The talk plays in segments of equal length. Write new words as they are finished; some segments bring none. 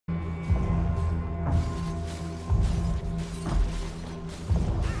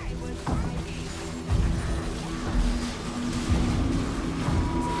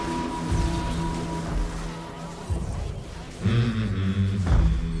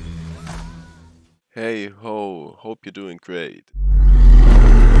Hey ho, hope you're doing great.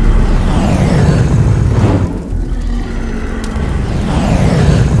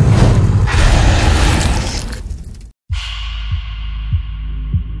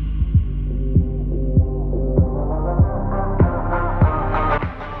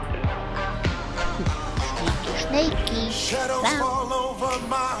 Snaky.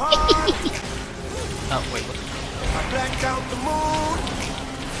 Oh, wait, what? I blacked out the moon.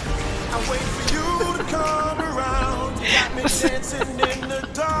 I wait for you to come around. You got me dancing in the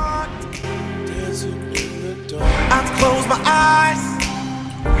dark. Dancing in the dark. I've closed my eyes,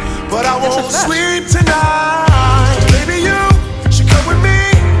 but I won't sleep tonight. Baby, you should come with me.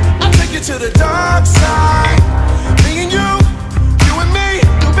 I'll take you to the dark side. Me and you and me,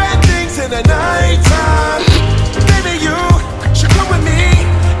 do bad things in the nighttime. Baby, you should come with me,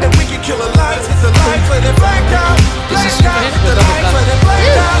 and we can kill a light, hit the light, let it black out, black out, hit the light, let it black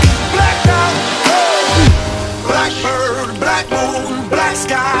out, black out. Blackbird, black moon, black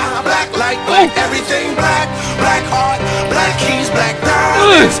sky, black light, black everything, black, black heart, black keys, black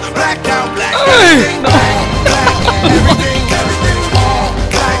diamonds, black out, black everything, black, black everything, everything, all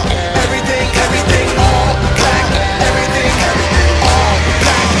black, everything, everything, all black, everything, everything, all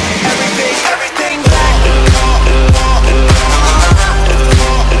black, everything, everything, black.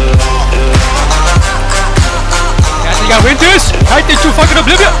 Guys, you got winters? Right into fucking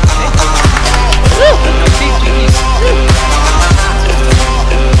oblivion!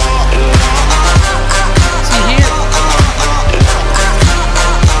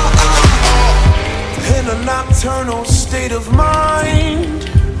 In a nocturnal state of mind,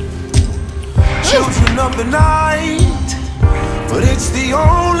 children of the night, but it's the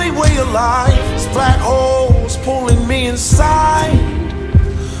only way of life. It's black holes pulling me inside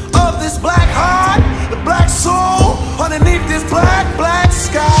of this black heart, the black soul underneath this black, black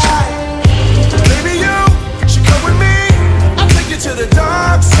sky. Baby, you should come with me. I'll take you to the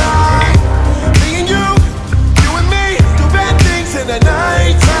dark side. Me and you and me, do bad things in the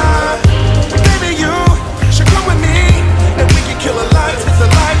nighttime. Baby, you should come with me, and we can kill a light, hit the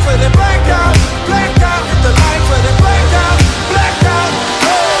light, let it black out, hit the light, let it black out, black out.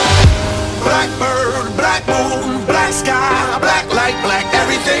 Blackbird, black moon, black sky, black light, black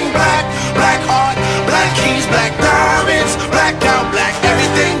everything, black, black heart, black keys, black diamonds, black out, black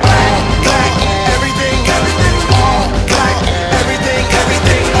everything, black, black everything, everything, all black, everything,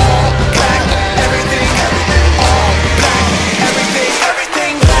 everything, all black, everything, everything, all black, everything,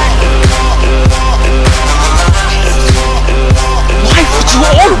 everything, black. Why would you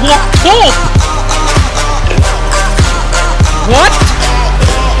all walk up? What?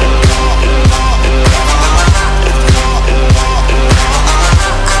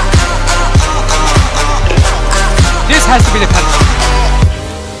 This has to be the cut.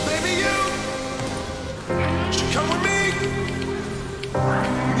 Baby, you should come with me.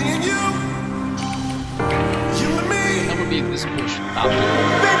 Me and you and me. That would be this push.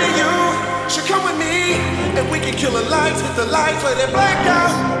 Baby, you should come with me, and we can kill a light, hit the light, let it black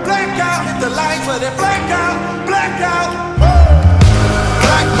out, hit the light, let it black out, black out.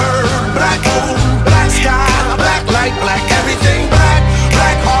 Blackbird, black moon, black sky, black light, black everything, black,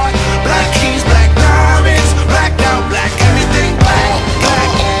 black heart, black keys, black diamonds, black out, black everything, black,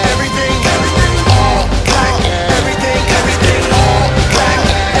 black everything, everything, all black, everything, everything, all black,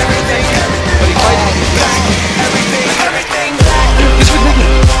 everything, everything, all black, everything, everything, black. This would make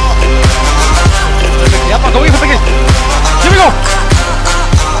it. Yep, I'll go even bigger. Here we go.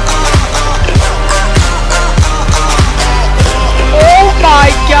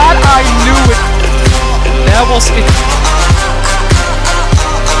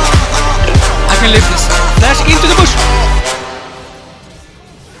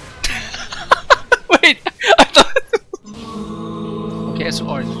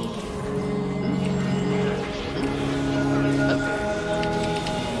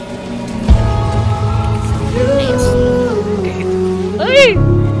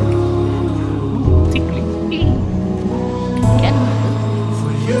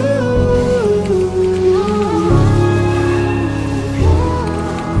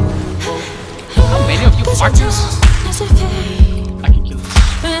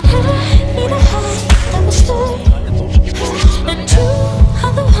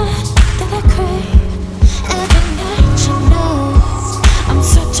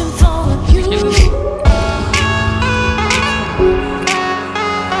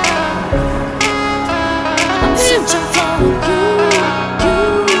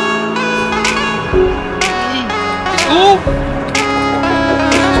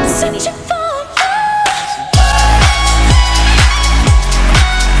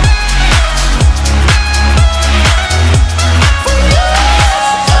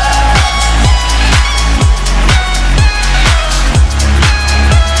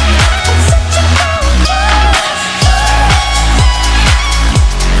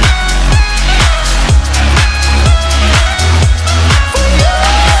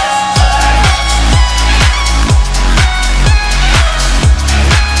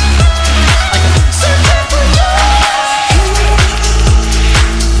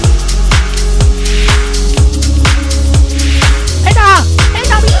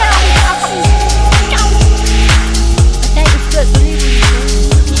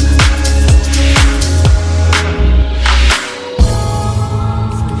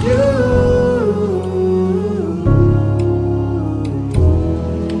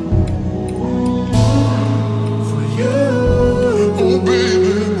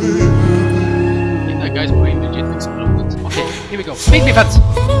 Hit me, fans.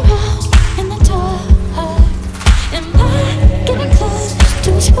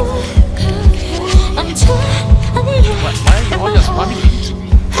 Why are you all just running into me?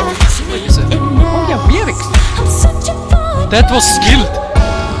 What is it? Oh yeah, Mierik! That was skilled!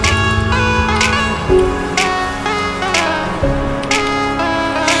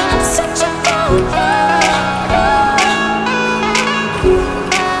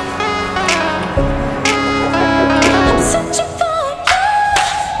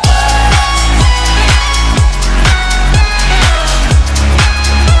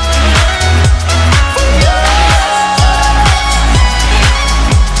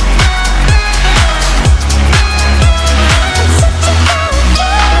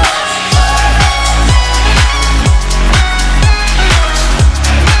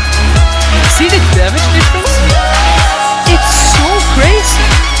 See the damage difference? It's so crazy!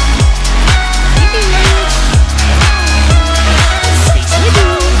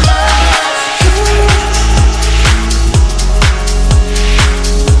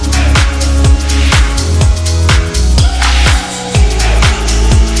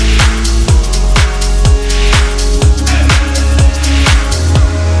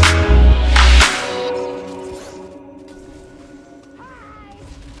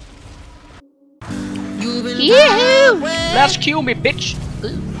 Let's kill me, bitch!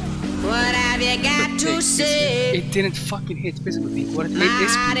 What have you got to say? It didn't fucking hit physically. What it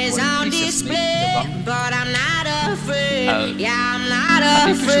hit is on display, but I'm not afraid. Yeah, I'm not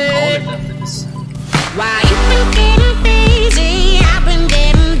I think we should call it afraid. after this. Why you been getting busy? I've been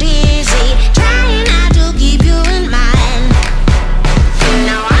getting dizzy, trying not to keep you in mind.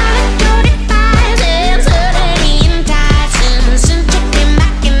 Now I do the thighs and suddenly enticing, since you came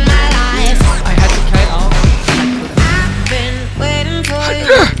back in my life. I had to cut out. I've been waiting for you,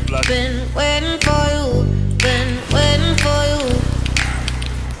 been waiting for you, been waiting for you.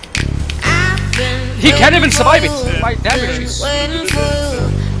 I've been He can't even survive it! waiting for you, My damage is... waiting for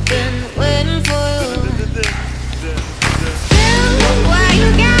you, been waiting for you. Why you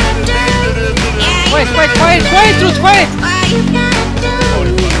gotta do? Yeah, Wait, Truth, wait! why you gotta do?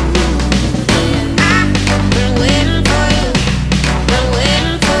 I've been waiting for you, been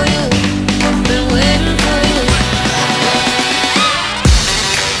waiting for you, been waiting for you.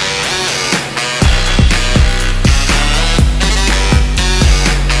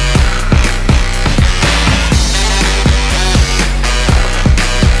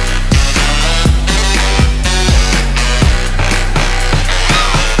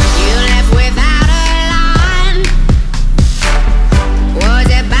 You left without a line. Was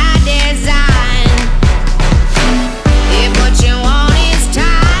it by design? If what you want is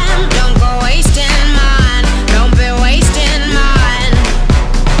time, don't go wasting mine. Don't be wasting mine.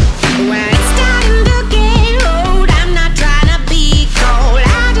 When it's starting to get old, I'm not trying to be cold.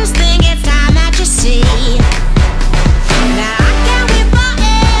 I just think it's time that you see that I can't wait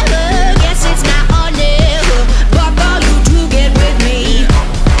forever. Guess it's not or never, but for you to get with me.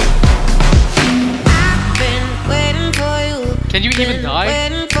 I've been waiting for you. Can you even die?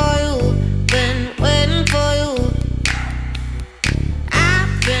 Waiting for you, been waiting for you.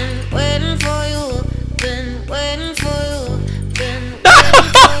 I've been waiting for you, been waiting for you, been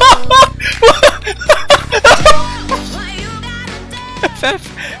waiting for you. What you gotta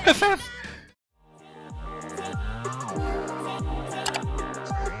do? FF!